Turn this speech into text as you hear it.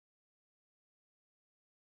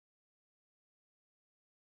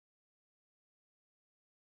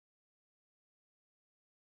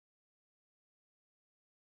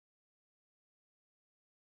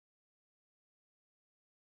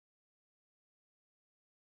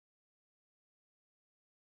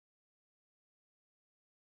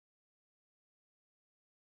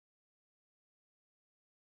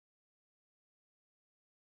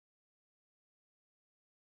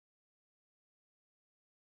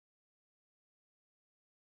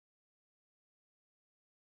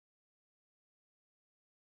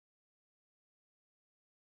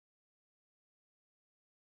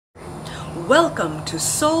Welcome to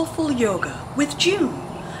Soulful Yoga with June.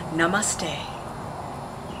 Namaste.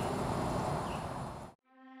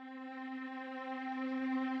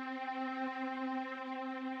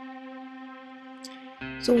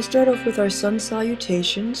 So we'll start off with our sun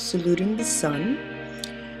salutations, saluting the sun.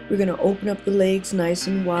 We're going to open up the legs nice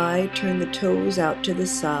and wide, turn the toes out to the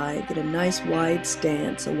side, get a nice wide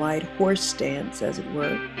stance, a wide horse stance as it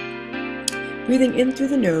were. Breathing in through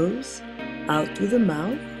the nose, out through the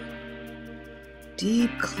mouth.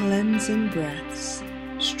 Deep cleansing breaths,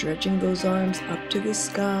 stretching those arms up to the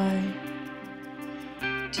sky.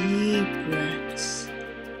 Deep breaths,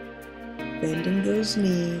 bending those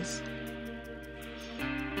knees.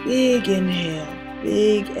 Big inhale,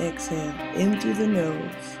 big exhale, in through the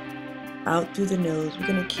nose, out through the nose. We're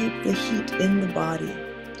going to keep the heat in the body.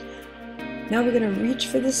 Now we're going to reach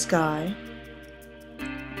for the sky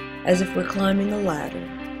as if we're climbing a ladder.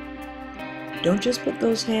 Don't just put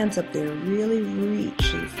those hands up there, really reach.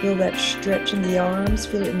 So you feel that stretch in the arms,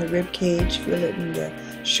 feel it in the rib cage, feel it in the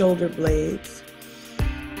shoulder blades.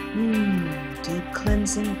 Deep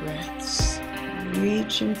cleansing breaths.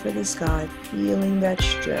 Reaching for the sky, feeling that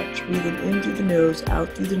stretch, breathing in through the nose, out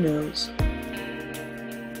through the nose.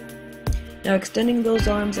 Now extending those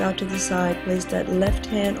arms out to the side, place that left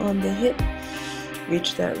hand on the hip,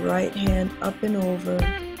 reach that right hand up and over,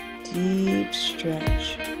 deep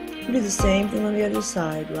stretch. We do the same thing on the other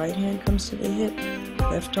side, right hand comes to the hip,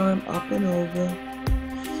 left arm up and over.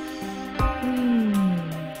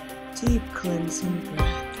 Deep cleansing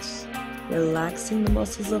breaths, relaxing the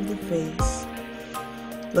muscles of the face.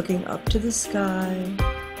 Looking up to the sky,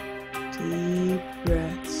 deep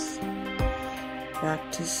breaths, back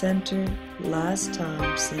to center, last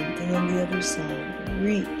time, same thing on the other side,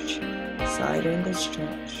 reach, side angle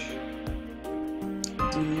stretch,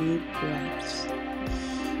 deep breaths,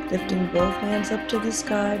 lifting both hands up to the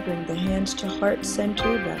sky, bring the hands to heart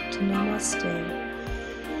center, back to Namaste,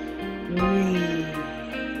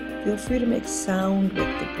 breathe, feel free to make sound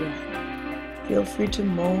with the breath, feel free to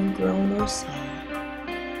moan, groan, or sigh.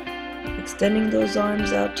 Extending those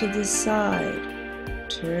arms out to the side,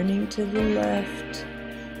 turning to the left,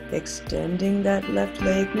 extending that left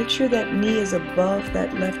leg. Make sure that knee is above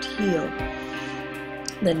that left heel.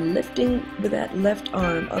 Then lifting with that left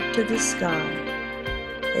arm up to the sky.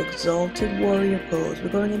 Exalted warrior pose. We're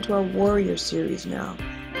going into our warrior series now.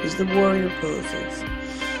 These are the warrior poses.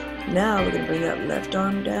 Now we're going to bring that left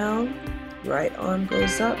arm down, right arm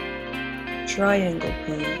goes up, triangle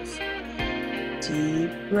pose.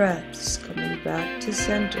 Deep breaths, coming back to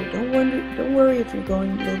center. Don't worry if you're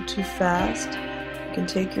going a little too fast. You can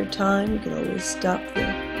take your time. You can always stop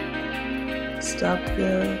the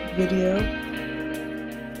video.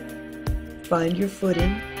 Find your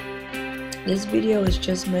footing. This video is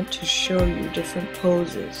just meant to show you different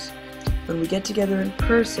poses. When we get together in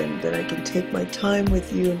person, then I can take my time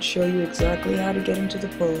with you and show you exactly how to get into the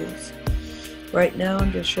pose. Right now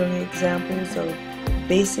I'm just showing you examples of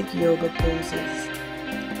basic yoga poses.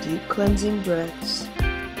 Deep cleansing breaths.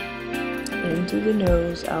 In through the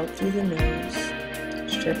nose, out through the nose.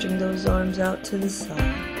 Stretching those arms out to the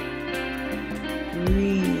side.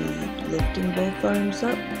 Breathe. Lifting both arms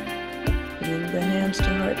up. Bringing the hands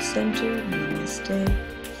to heart center. Namaste.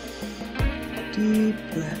 Deep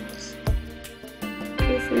breaths.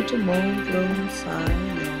 Feel free to moan, groan, sigh,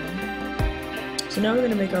 yawn. So now we're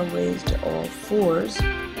going to make our ways to all fours.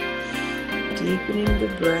 Deepening the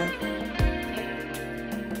breath,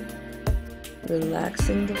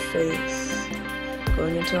 relaxing the face,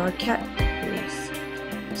 going into our cat pose.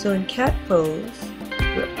 So in cat pose,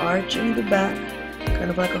 we're arching the back,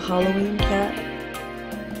 kind of like a Halloween cat.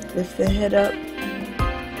 Lift the head up,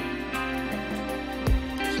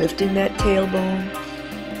 lifting that tailbone.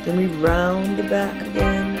 Then we round the back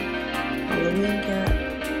again, Halloween cat.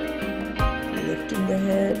 Lifting the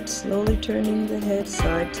head, slowly turning the head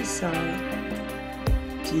side to side.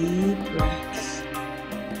 Deep breaths.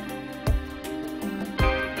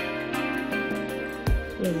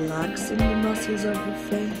 Relaxing the muscles of the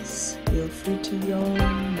face. Feel free to yawn,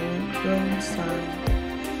 moan, groan, sigh.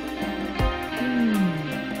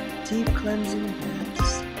 Deep cleansing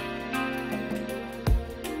breaths.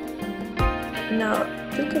 Now,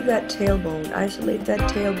 think of that tailbone. Isolate that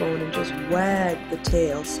tailbone and just wag the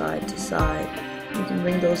tail side to side. You can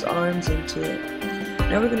bring those arms into it.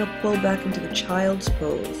 Now we're going to pull back into the child's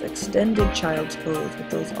pose, extended child's pose, with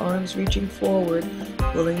those arms reaching forward,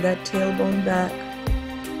 pulling that tailbone back.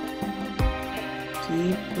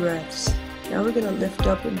 Deep breaths. Now we're going to lift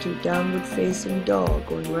up into downward facing dog,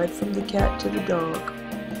 going right from the cat to the dog.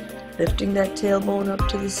 Lifting that tailbone up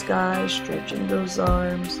to the sky, stretching those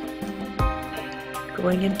arms.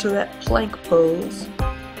 going into that plank pose.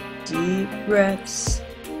 Deep breaths.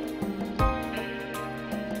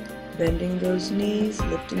 Bending those knees,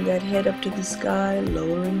 lifting that head up to the sky,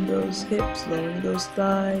 lowering those hips, lowering those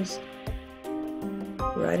thighs.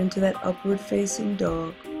 Right into that upward facing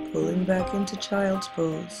dog, pulling back into child's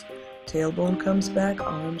pose. Tailbone comes back,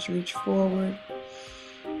 arms reach forward.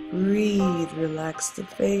 Breathe, relax the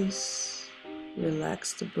face,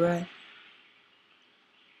 relax the breath.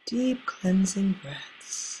 Deep cleansing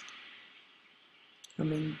breaths.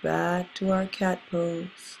 Coming back to our cat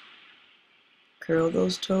pose. Curl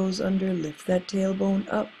those toes under, lift that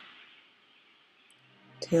tailbone up.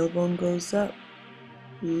 Tailbone goes up,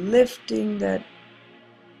 lifting that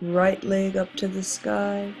right leg up to the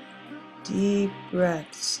sky. Deep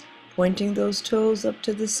breaths, pointing those toes up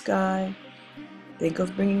to the sky. Think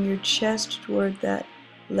of bringing your chest toward that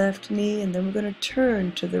left knee, and then we're going to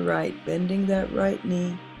turn to the right, bending that right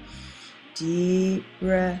knee. Deep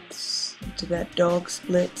breaths into that dog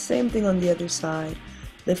split. Same thing on the other side.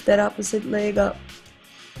 Lift that opposite leg up.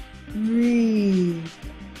 Breathe.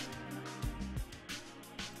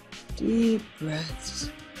 Deep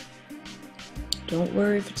breaths. Don't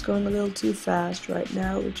worry if it's going a little too fast. Right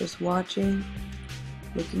now we're just watching,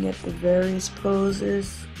 looking at the various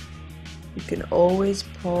poses. You can always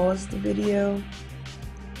pause the video.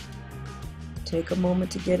 Take a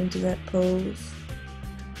moment to get into that pose.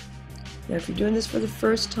 Now if you're doing this for the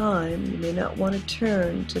first time, you may not want to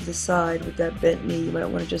turn to the side with that bent knee. You might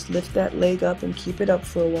want to just lift that leg up and keep it up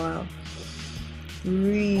for a while.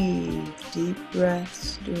 Breathe, deep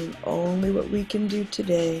breaths, doing only what we can do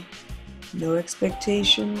today. No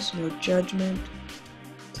expectations, no judgment.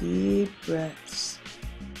 Deep breaths.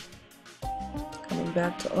 Coming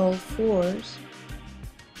back to all fours.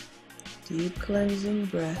 Deep cleansing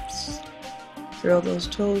breaths. Curl those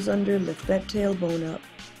toes under, lift that tailbone up.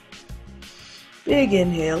 Big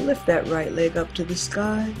inhale, lift that right leg up to the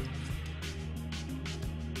sky.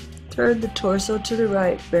 Turn the torso to the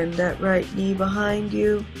right, bend that right knee behind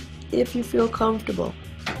you if you feel comfortable.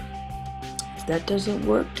 If that doesn't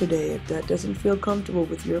work today, if that doesn't feel comfortable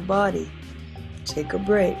with your body, take a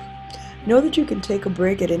break. Know that you can take a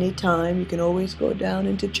break at any time. You can always go down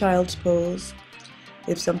into child's pose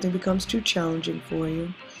if something becomes too challenging for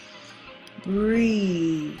you.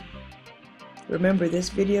 Breathe. Remember, this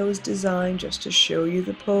video is designed just to show you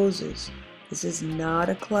the poses. This is not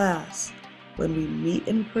a class. When we meet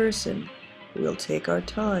in person, we'll take our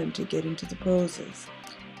time to get into the poses.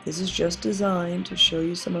 This is just designed to show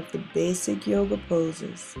you some of the basic yoga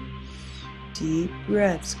poses. Deep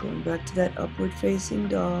breaths, going back to that upward facing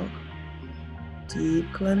dog. Deep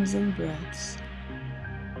cleansing breaths.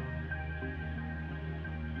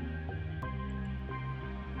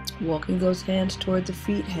 Walking those hands toward the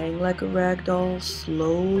feet, hang like a rag doll,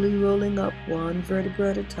 slowly rolling up one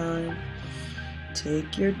vertebra at a time.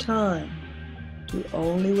 Take your time. Do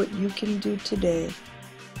only what you can do today.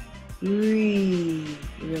 Breathe.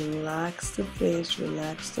 Relax the face,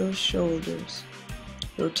 relax those shoulders.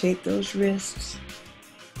 Rotate those wrists.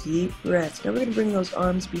 Deep breaths. Now we're going to bring those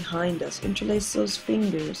arms behind us. Interlace those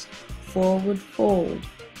fingers. Forward fold.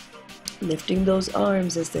 Lifting those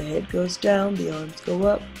arms as the head goes down, the arms go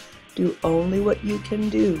up. Do only what you can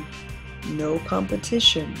do. No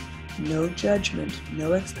competition, no judgment,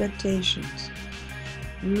 no expectations.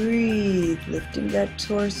 Breathe, lifting that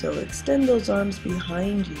torso. Extend those arms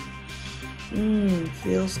behind you.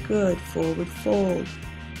 Feels good. Forward fold.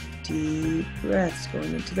 Deep breaths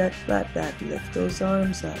going into that flat back. Lift those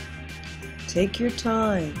arms up. Take your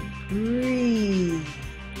time. Breathe.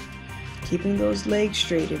 Keeping those legs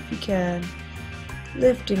straight if you can.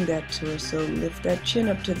 Lifting that torso, lift that chin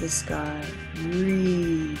up to the sky.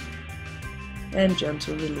 Breathe. And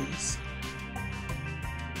gentle release.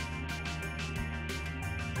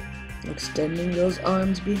 Extending those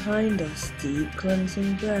arms behind us. Deep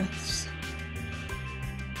cleansing breaths.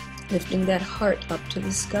 Lifting that heart up to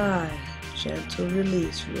the sky. Gentle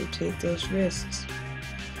release. Rotate those wrists.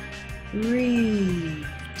 Breathe.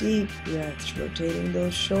 Deep breaths. Rotating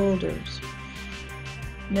those shoulders.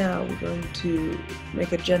 Now we're going to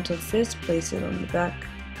make a gentle fist, place it on the back,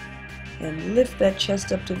 and lift that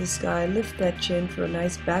chest up to the sky, lift that chin for a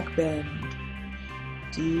nice back bend.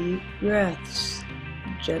 Deep breaths,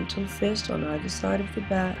 gentle fist on either side of the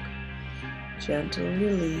back, gentle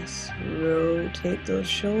release, rotate those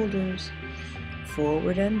shoulders,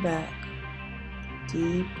 forward and back.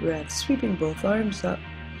 Deep breath, sweeping both arms up,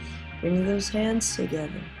 bringing those hands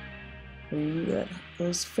together, bringing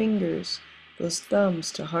those fingers, those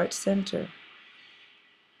thumbs to heart center.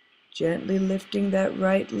 Gently lifting that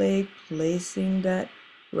right leg, placing that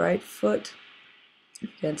right foot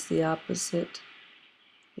against the opposite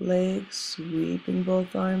leg, sweeping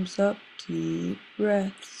both arms up, deep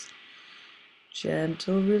breaths.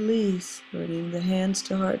 Gentle release, bringing the hands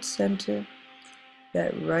to heart center.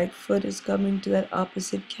 That right foot is coming to that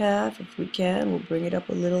opposite calf. If we can, we'll bring it up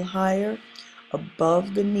a little higher,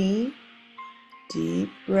 above the knee. Deep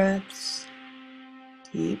breaths,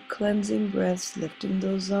 deep cleansing breaths, lifting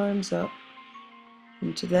those arms up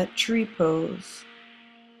into that tree pose.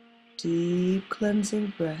 Deep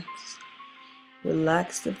cleansing breaths.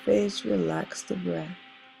 Relax the face, relax the breath.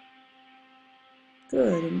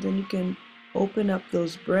 Good, and then you can open up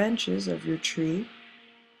those branches of your tree,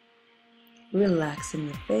 relaxing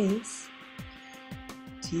the face.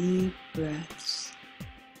 Deep breaths,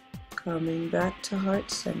 coming back to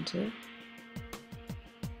heart center.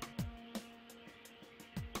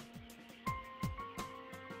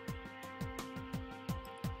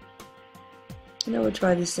 And I would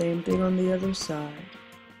try the same thing on the other side.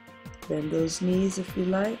 Bend those knees if you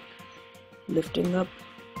like, lifting up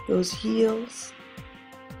those heels.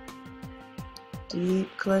 Deep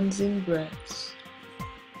cleansing breaths.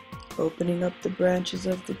 Opening up the branches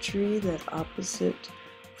of the tree, that opposite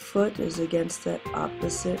foot is against that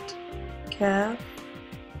opposite calf.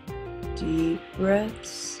 Deep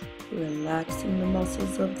breaths, relaxing the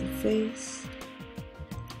muscles of the face.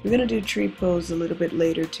 We're going to do tree pose a little bit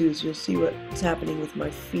later too, so you'll see what's happening with my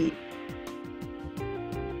feet.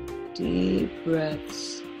 Deep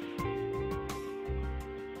breaths.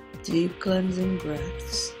 Deep cleansing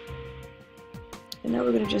breaths. And now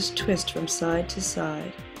we're going to just twist from side to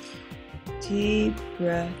side. Deep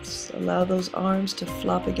breaths. Allow those arms to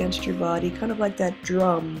flop against your body, kind of like that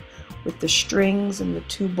drum with the strings and the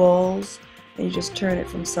two balls. And you just turn it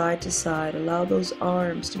from side to side. Allow those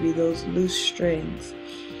arms to be those loose strings.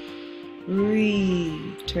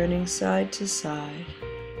 Breathe, turning side to side.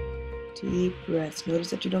 Deep breaths.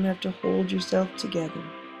 Notice that you don't have to hold yourself together.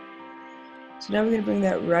 So now we're going to bring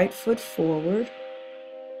that right foot forward.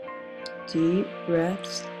 Deep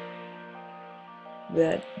breaths.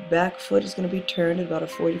 That back foot is going to be turned at about a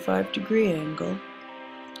 45-degree angle.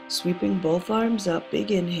 Sweeping both arms up,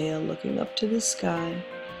 big inhale, looking up to the sky.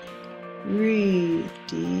 Breathe,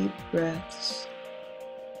 deep breaths.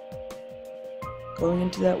 Going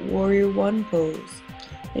into that warrior one pose.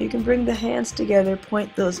 Now you can bring the hands together,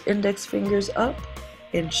 point those index fingers up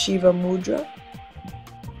in Shiva Mudra.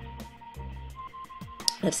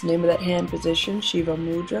 That's the name of that hand position, Shiva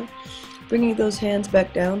Mudra. Bringing those hands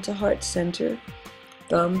back down to heart center.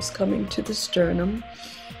 Thumbs coming to the sternum.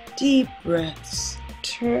 Deep breaths,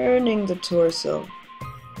 turning the torso.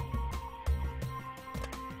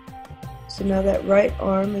 So now that right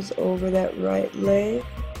arm is over that right leg.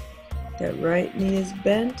 That right knee is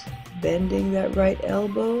bent, bending that right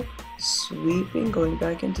elbow, sweeping, going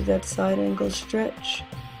back into that side angle stretch.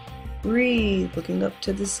 Breathe, looking up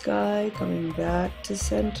to the sky, coming back to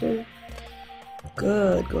center.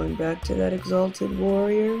 Good, going back to that exalted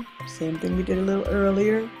warrior. Same thing we did a little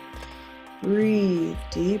earlier. Breathe,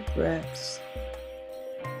 deep breaths.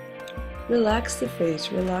 Relax the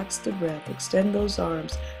face, relax the breath, extend those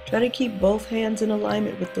arms. Try to keep both hands in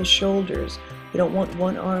alignment with the shoulders. You don't want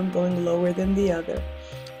one arm going lower than the other.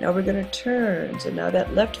 Now we're going to turn. So now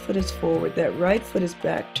that left foot is forward, that right foot is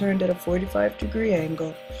back, turned at a 45-degree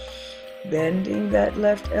angle. Bending that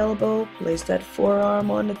left elbow, place that forearm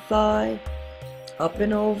on the thigh. Up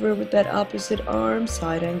and over with that opposite arm,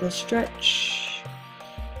 side angle stretch.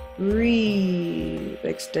 Breathe,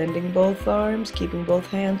 extending both arms, keeping both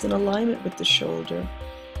hands in alignment with the shoulder.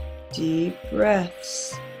 Deep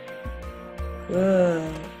breaths.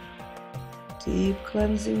 Good. Deep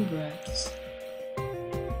cleansing breaths.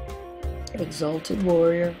 Exalted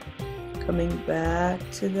warrior. Coming back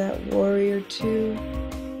to that warrior two.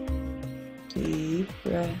 Deep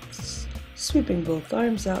breaths. Sweeping both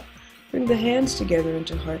arms up. Bring the hands together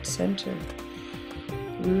into heart center.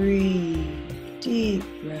 Breathe. Deep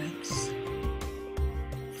breaths.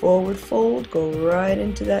 Forward fold. Go right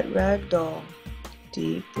into that rag doll.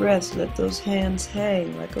 Deep breaths. Let those hands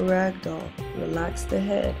hang like a rag doll. Relax the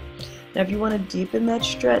head. Now if you want to deepen that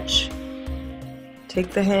stretch,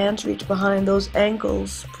 take the hands, reach behind those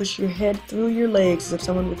ankles, push your head through your legs as if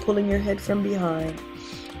someone were pulling your head from behind.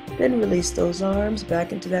 Then release those arms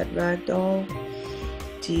back into that rag doll.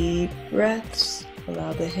 Deep breaths.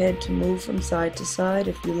 Allow the head to move from side to side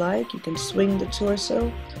if you like. You can swing the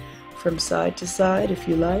torso from side to side if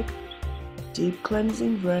you like. Deep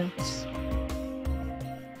cleansing breaths.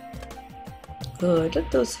 Good.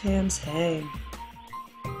 Let those hands hang.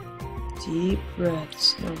 Deep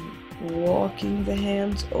breaths. Now walking the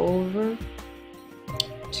hands over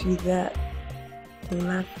to that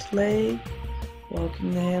left leg.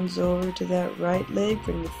 Walking the hands over to that right leg,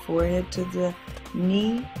 bring the forehead to the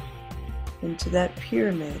knee, into that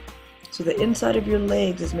pyramid. So the inside of your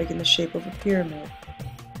legs is making the shape of a pyramid.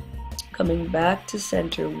 Coming back to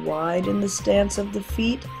center, wide in the stance of the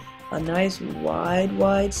feet, a nice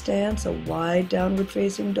wide stance, a wide downward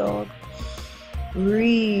facing dog.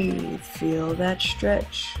 Breathe, feel that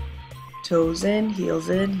stretch. Toes in, heels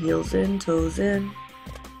in, toes in.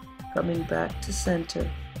 Coming back to center.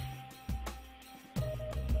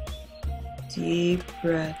 Deep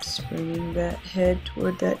breaths, bringing that head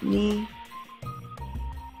toward that knee.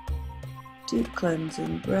 Deep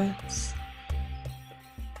cleansing breaths.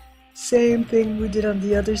 Same thing we did on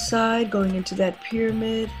the other side, going into that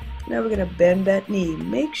pyramid. Now we're going to bend that knee.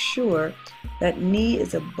 Make sure that knee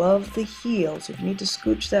is above the heel. So if you need to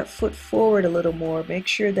scooch that foot forward a little more, make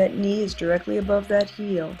sure that knee is directly above that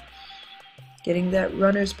heel. Getting that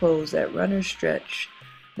runner's pose, that runner stretch.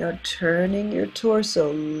 Now turning your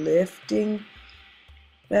torso, lifting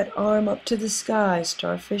that arm up to the sky,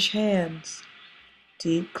 starfish hands.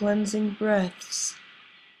 Deep cleansing breaths.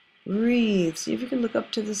 Breathe, see if you can look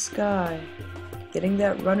up to the sky. Getting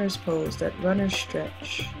that runner's pose, that runner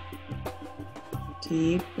stretch.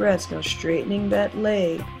 Deep breaths, now straightening that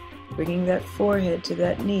leg, bringing that forehead to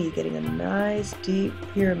that knee, getting a nice deep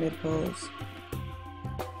pyramid pose.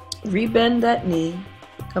 Rebend that knee,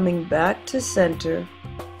 coming back to center,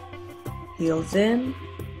 heels in,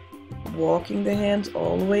 walking the hands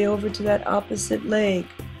all the way over to that opposite leg,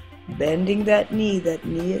 bending that knee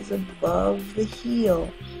is above the heel.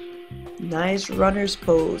 Nice runner's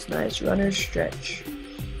pose, nice runner stretch.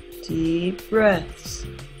 Deep breaths.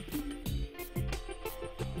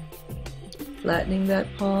 Flattening that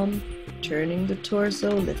palm, turning the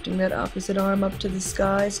torso, lifting that opposite arm up to the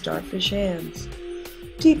sky, starfish hands.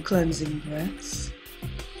 Deep cleansing breaths.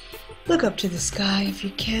 Look up to the sky if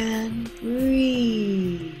you can.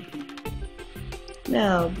 Breathe.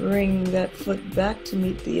 Now bring that foot back to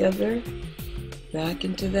meet the other. Back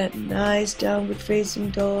into that nice downward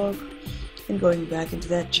facing dog. And going back into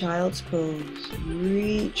that child's pose.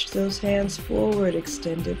 Reach those hands forward,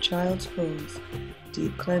 extended child's pose.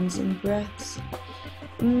 Deep cleansing breaths.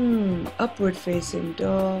 Upward facing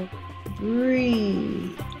dog.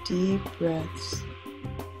 Breathe. Deep breaths.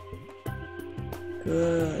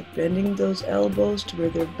 Good. Bending those elbows to where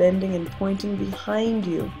they're bending and pointing behind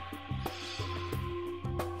you.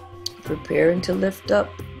 Preparing to lift up.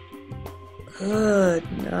 Good.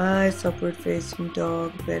 Nice upward facing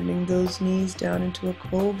dog. Bending those knees down into a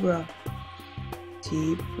cobra.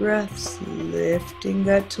 Deep breaths. Lifting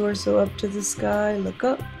that torso up to the sky. Look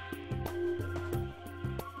up.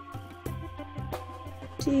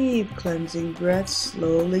 Deep cleansing breaths,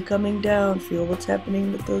 slowly coming down. Feel what's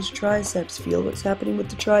happening with those triceps. Feel what's happening with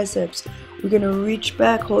the triceps. We're going to reach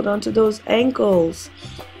back, hold on to those ankles.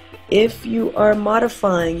 If you are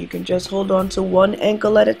modifying, you can just hold on to one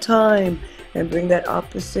ankle at a time and bring that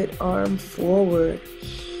opposite arm forward.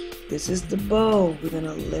 This is the bow. We're going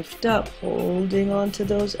to lift up, holding on to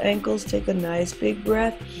those ankles. Take a nice big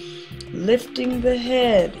breath. Lifting the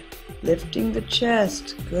head. Lifting the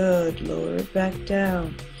chest. Good. Lower it back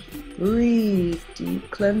down. Breathe. Deep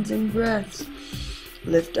cleansing breaths.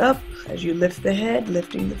 Lift up. As you lift the head,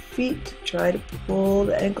 lifting the feet. Try to pull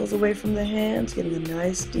the ankles away from the hands. Getting a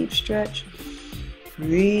nice deep stretch.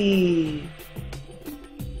 Breathe.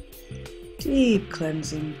 Deep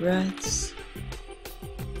cleansing breaths.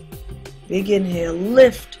 Big inhale.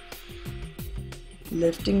 Lift.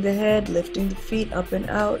 Lifting the head, lifting the feet up and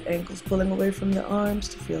out, ankles pulling away from the arms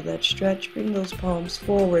to feel that stretch. Bring those palms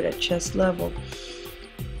forward at chest level.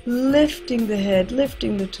 Lifting the head,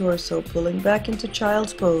 lifting the torso, pulling back into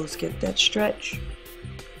child's pose. Get that stretch.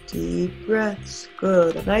 Deep breaths.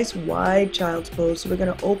 Good. A nice wide child's pose. So we're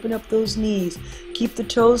going to open up those knees. Keep the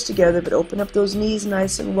toes together, but open up those knees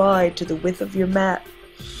nice and wide to the width of your mat.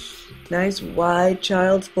 Nice wide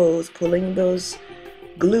child's pose, pulling those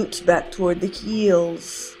glutes back toward the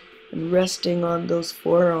heels and resting on those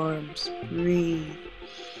forearms. Breathe.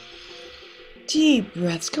 Deep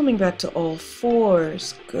breaths, coming back to all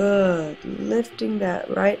fours. Good. Lifting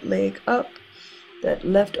that right leg up. That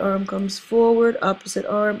left arm comes forward. Opposite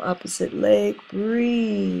arm, opposite leg.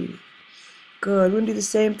 Breathe. Good. We're going to do the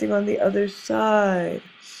same thing on the other side.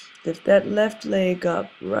 Lift that left leg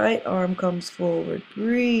up. Right arm comes forward.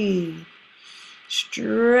 Breathe.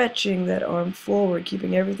 Stretching that arm forward,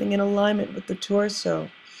 keeping everything in alignment with the torso.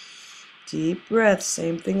 Deep breath,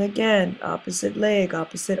 same thing again. Opposite leg,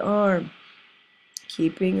 opposite arm.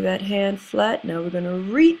 Keeping that hand flat. Now we're going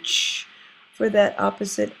to reach for that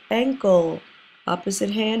opposite ankle.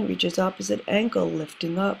 Opposite hand reaches opposite ankle,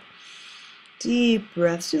 lifting up. Deep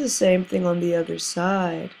breaths. Do the same thing on the other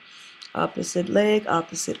side. Opposite leg,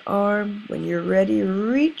 opposite arm. When you're ready,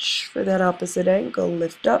 reach for that opposite ankle.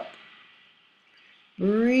 Lift up.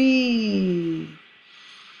 Breathe.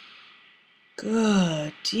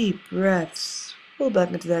 Good. Deep breaths. Pull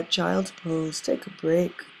back into that child's pose. Take a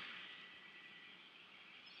break.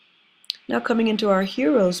 Now coming into our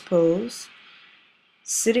hero's pose.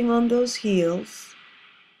 Sitting on those heels.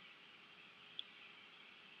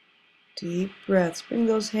 Deep breaths. Bring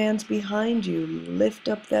those hands behind you. Lift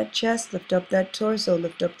up that chest. Lift up that torso.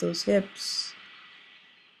 Lift up those hips.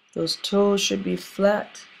 Those toes should be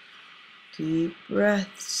flat. Deep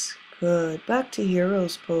breaths. Good. Back to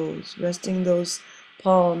hero's pose. Resting those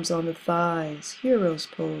palms on the thighs. Hero's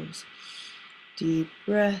pose. Deep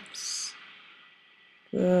breaths.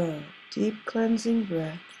 Good. Deep cleansing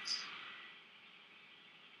breaths.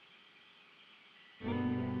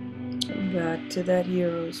 And back to that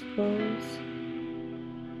hero's pose.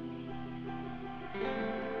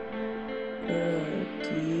 Good.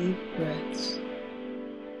 Deep breaths.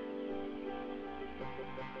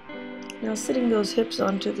 Now sitting those hips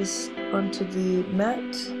onto the mat.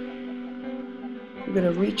 We're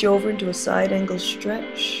going to reach over into a side angle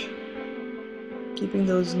stretch. Keeping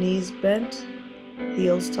those knees bent,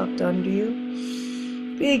 heels tucked under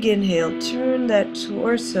you. Big inhale, turn that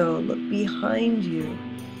torso, look behind you.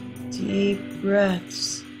 Deep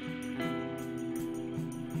breaths.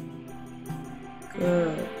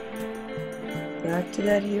 Good. Back to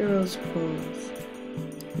that hero's pose.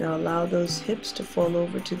 Now allow those hips to fall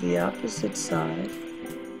over to the opposite side.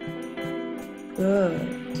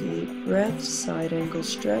 Good. Deep breaths, side angle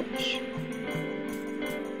stretch.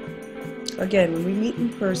 Again, when we meet in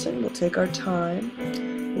person, we'll take our time.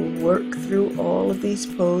 We'll work through all of these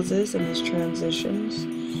poses and these transitions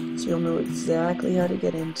so you'll know exactly how to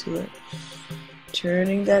get into it.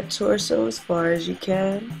 Turning that torso as far as you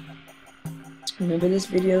can. Remember, this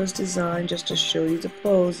video is designed just to show you the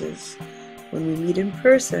poses. When we meet in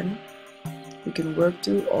person, we can work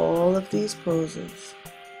through all of these poses.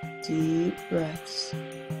 Deep breaths.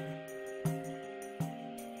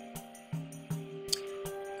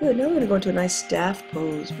 Good, now we're going to go into a nice staff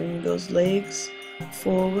pose, bringing those legs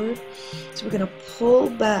forward. So we're going to pull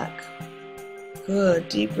back. Good,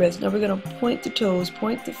 deep breaths. Now we're going to point the toes,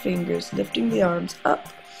 point the fingers, lifting the arms up.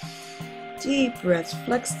 Deep breaths,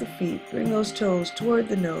 flex the feet, bring those toes toward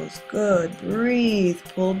the nose. Good, breathe,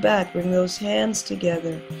 pull back, bring those hands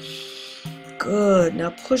together. Good, now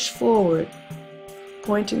push forward.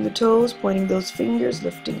 Pointing the toes, pointing those fingers,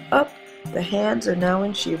 lifting up. The hands are now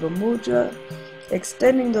in Shiva Mudra.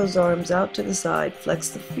 Extending those arms out to the side. Flex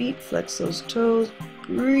the feet, flex those toes.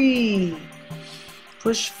 Breathe.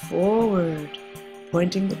 Push forward.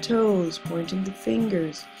 Pointing the toes, pointing the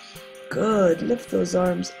fingers. Good, lift those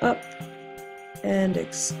arms up. And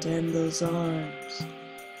extend those arms.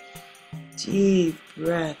 Deep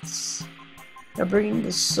breaths. Now bringing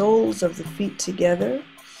the soles of the feet together.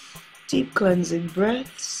 Deep cleansing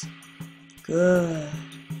breaths. Good.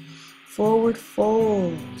 Forward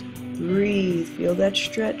fold. Breathe. Feel that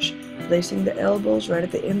stretch. Placing the elbows right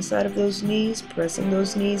at the inside of those knees. Pressing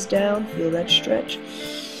those knees down. Feel that stretch.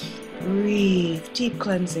 Breathe. Deep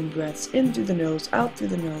cleansing breaths. In through the nose, out through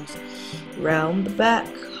the nose. Round the back.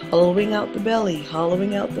 Hollowing out the belly.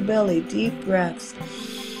 Hollowing out the belly. Deep breaths.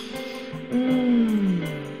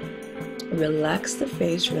 Relax the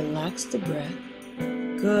face. Relax the breath.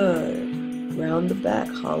 Good. Round the back.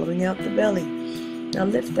 Hollowing out the belly. Now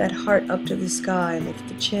lift that heart up to the sky. Lift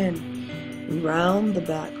the chin. Round the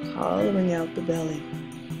back. Hollowing out the belly.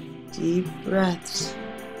 Deep breaths.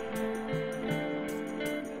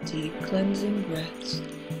 Deep cleansing breaths.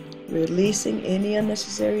 Releasing any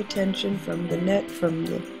unnecessary tension from the neck, from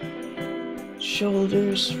the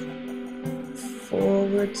shoulders.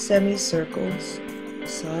 Forward semicircles.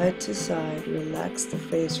 Side to side. Relax the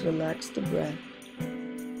face. Relax the breath.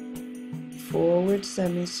 Forward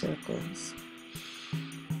semicircles.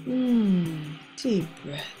 Deep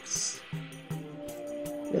breaths.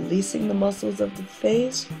 Releasing the muscles of the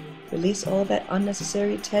face. Release all that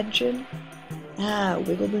unnecessary tension.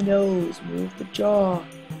 Wiggle the nose. Move the jaw.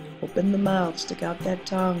 Open the mouth. Stick out that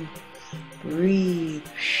tongue. Breathe.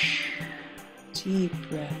 Deep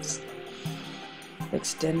breaths.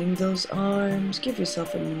 Extending those arms. Give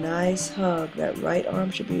yourself a nice hug. That right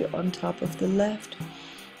arm should be on top of the left.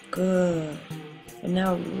 Good. And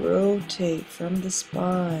now rotate from the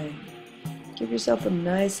spine. Give yourself a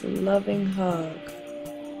nice loving hug,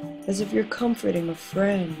 as if you're comforting a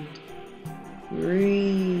friend.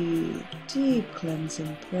 Breathe. Deep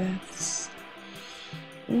cleansing breaths.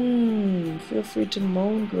 Feel free to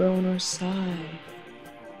moan, groan, or sigh.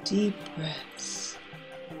 Deep breaths.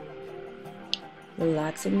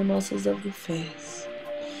 Relaxing the muscles of the face.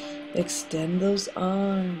 Extend those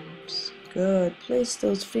arms. Good. Place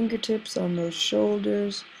those fingertips on those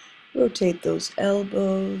shoulders. Rotate those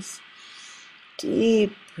elbows.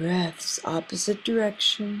 Deep breaths, opposite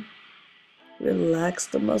direction. Relax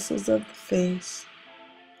the muscles of the face.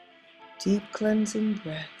 Deep cleansing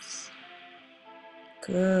breaths.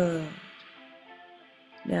 Good.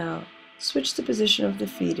 Now, switch the position of the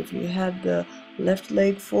feet. If you had the left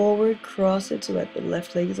leg forward, cross it so that the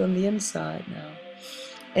left leg is on the inside now.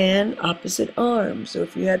 And opposite arm. So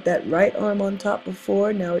if you had that right arm on top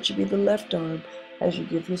before, now it should be the left arm as you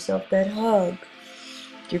give yourself that hug.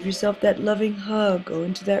 Give yourself that loving hug. Go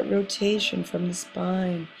into that rotation from the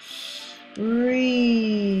spine.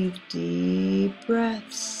 Breathe deep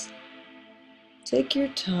breaths. Take your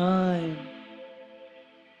time.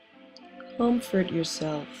 Comfort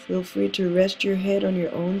yourself. Feel free to rest your head on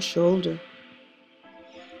your own shoulder,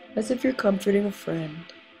 as if you're comforting a friend.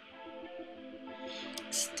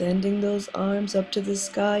 Extending those arms up to the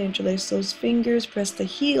sky, interlace those fingers, press the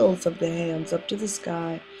heels of the hands up to the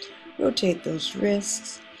sky. Rotate those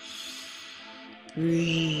wrists.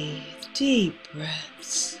 Breathe deep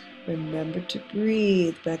breaths. Remember to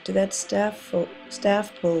breathe back to that staff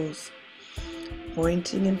pose.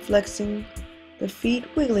 Pointing and flexing the feet,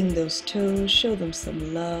 wiggling those toes, show them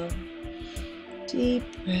some love. Deep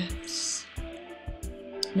breaths.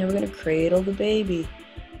 Now we're going to cradle the baby.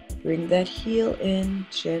 Bring that heel in,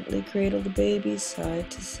 gently cradle the baby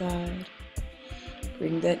side to side.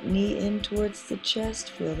 Bring that knee in towards the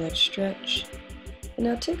chest, feel that stretch. And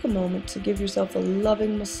now take a moment to give yourself a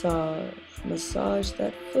loving massage. Massage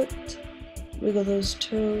that foot, wiggle those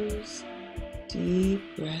toes, deep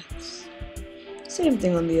breaths. Same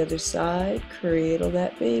thing on the other side, cradle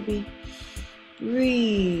that baby.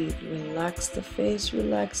 Breathe, relax the face,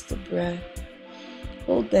 relax the breath.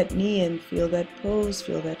 Hold that knee in, feel that pose,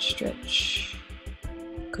 feel that stretch.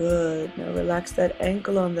 Good, now relax that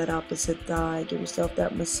ankle on that opposite thigh, give yourself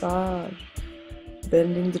that massage.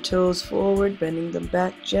 Bending the toes forward, bending them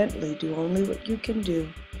back gently, do only what you can do.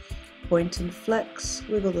 Point and flex,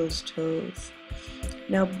 wiggle those toes.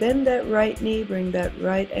 Now bend that right knee, bring that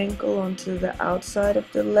right ankle onto the outside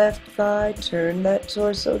of the left thigh, turn that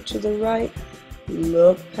torso to the right,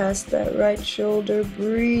 look past that right shoulder,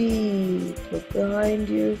 breathe, look behind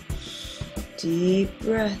you, deep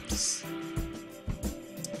breaths.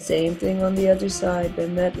 Same thing on the other side,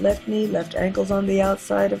 bend that left knee, left ankle's on the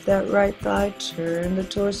outside of that right thigh, turn the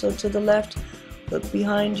torso to the left, look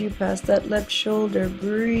behind you past that left shoulder,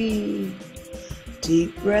 breathe.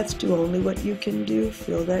 Deep breaths, do only what you can do,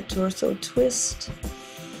 feel that torso twist.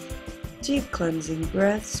 Deep cleansing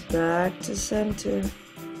breaths, back to center.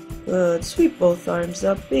 Good, sweep both arms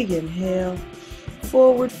up, big inhale.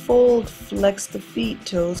 Forward fold, flex the feet,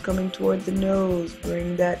 toes coming toward the nose.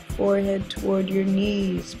 Bring that forehead toward your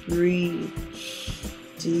knees, breathe.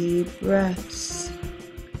 Deep breaths.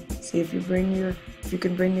 See if you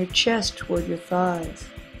can bring your chest toward your thighs.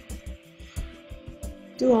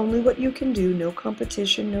 Do only what you can do, no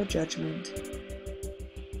competition, no judgment.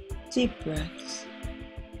 Deep breaths.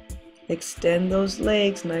 Extend those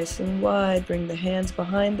legs nice and wide. Bring the hands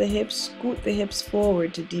behind the hips, scoot the hips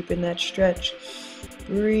forward to deepen that stretch.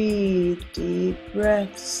 Breathe, deep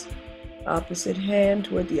breaths. Opposite hand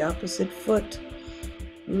toward the opposite foot.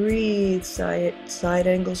 Breathe, side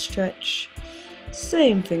angle stretch.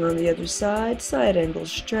 Same thing on the other side, side angle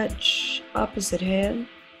stretch. Opposite hand.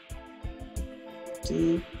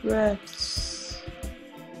 Deep breaths.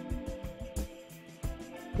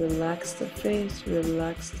 Relax the face,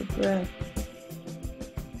 relax the breath.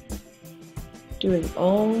 Doing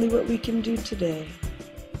only what we can do today.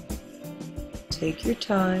 Take your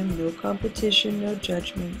time, no competition, no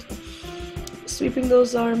judgment. Sweeping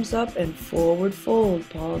those arms up and forward fold,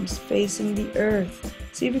 palms facing the earth.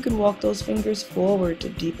 See if you can walk those fingers forward to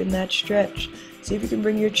deepen that stretch. See if you can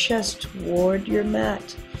bring your chest toward your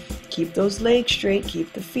mat. Keep those legs straight,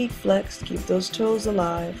 keep the feet flexed, keep those toes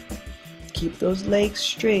alive. Keep those legs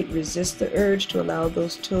straight, resist the urge to allow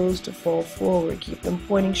those toes to fall forward. Keep them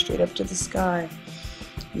pointing straight up to the sky.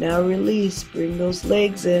 Now release, bring those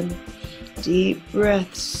legs in. Deep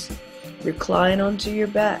breaths. Recline onto your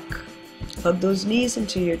back. Hug those knees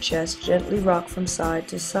into your chest, gently rock from side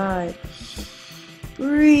to side.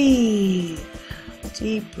 Breathe.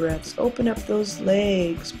 Deep breaths. Open up those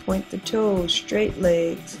legs, point the toes, straight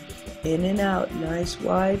legs. In and out, nice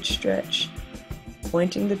wide stretch.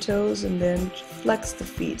 Pointing the toes and then flex the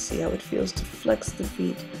feet. See how it feels to flex the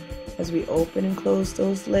feet as we open and close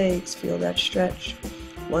those legs. Feel that stretch.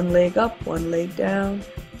 One leg up, one leg down.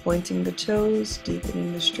 pointing the toes,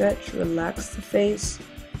 deepening the stretch, relax the face,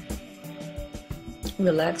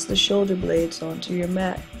 relax the shoulder blades onto your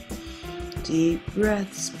mat. Deep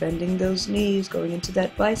breaths, bending those knees, going into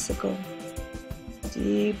that bicycle.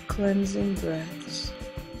 Deep cleansing breaths.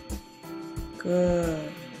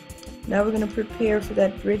 Good. Now we're going to prepare for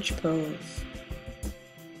that bridge pose.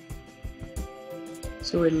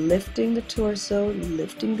 So we're lifting the torso,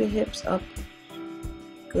 lifting the hips up.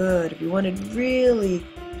 Good. If you want to really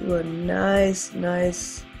do a nice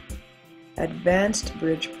advanced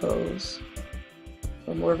bridge pose,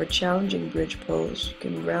 or more of a challenging bridge pose, you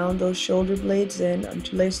can round those shoulder blades in,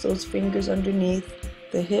 interlace those fingers underneath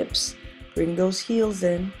the hips, bring those heels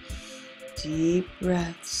in. Deep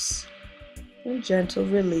breaths and gentle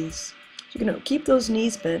release. You're going to keep those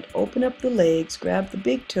knees bent, open up the legs, grab the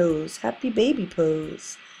big toes, happy baby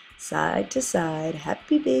pose. Side to side,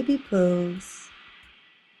 happy baby pose.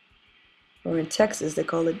 Or in Texas, they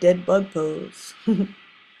call it dead bug pose.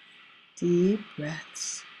 Deep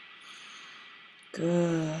breaths.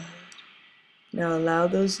 Good. Now allow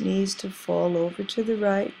those knees to fall over to the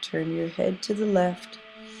right. Turn your head to the left.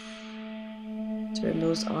 Turn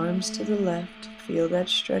those arms to the left. Feel that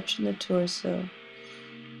stretch in the torso.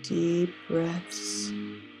 Deep breaths.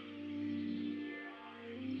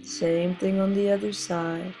 Same thing on the other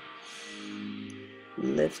side.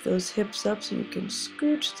 Lift those hips up so you can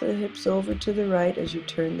scooch the hips over to the right as you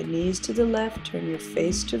turn the knees to the left. Turn your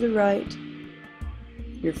face to the right.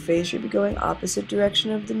 Your face should be going opposite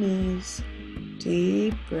direction of the knees.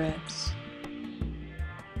 Deep breaths.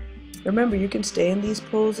 Remember, you can stay in these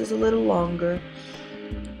poses a little longer.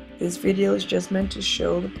 This video is just meant to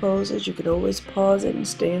show the poses. You can always pause it and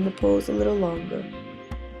stay in the pose a little longer.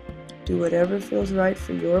 Do whatever feels right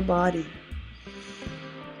for your body.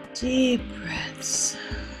 Deep breaths.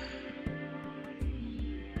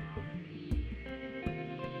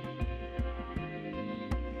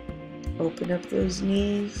 Open up those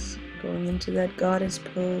knees, going into that goddess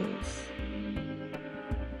pose.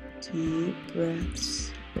 Deep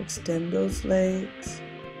breaths. Extend those legs.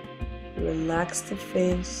 Relax the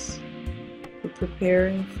face. We're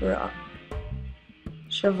preparing for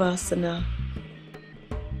Shavasana.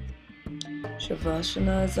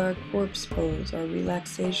 Shavasana is our corpse pose, our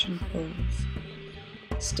relaxation pose.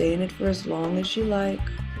 Stay in it for as long as you like.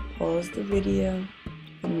 Pause the video,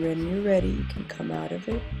 and when you're ready, you can come out of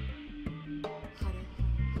it.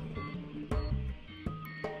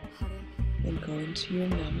 And go into your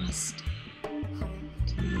namaste.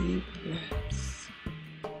 Deep breaths.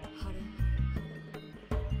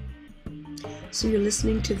 So you're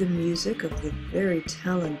listening to the music of the very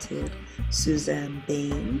talented Suzanne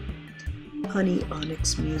Bain, Honey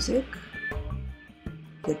Onyx Music.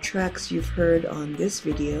 The tracks you've heard on this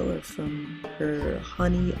video are from her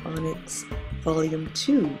Honey Onyx Volume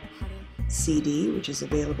 2 CD, which is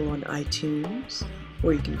available on iTunes,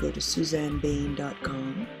 or you can go to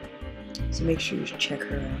SuzanneBain.com. So make sure you check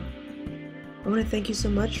her out. I want to thank you so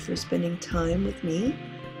much for spending time with me.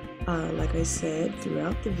 Like I said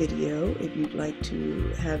throughout the video, if you'd like to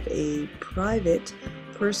have a private,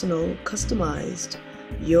 personal, customized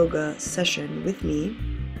yoga session with me,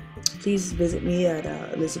 please visit me at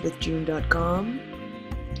elizabethjune.com,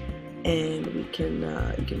 and you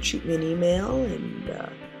can shoot me an email, and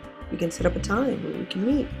we can set up a time where we can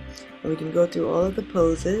meet, and we can go through all of the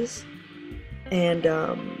poses. And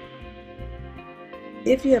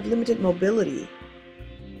if you have limited mobility,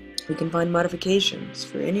 we can find modifications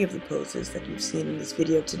for any of the poses that you've seen in this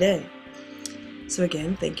video today. So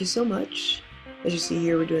again, thank you so much. As you see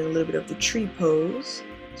here, we're doing a little bit of the tree pose.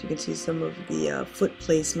 So you can see some of the foot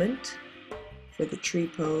placement for the tree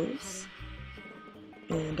pose.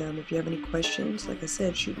 And if you have any questions, like I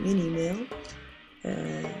said, shoot me an email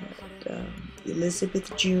at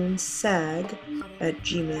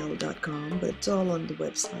elizabethjunesag@gmail.com, but it's all on the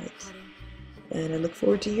website. And I look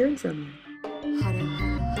forward to hearing from you.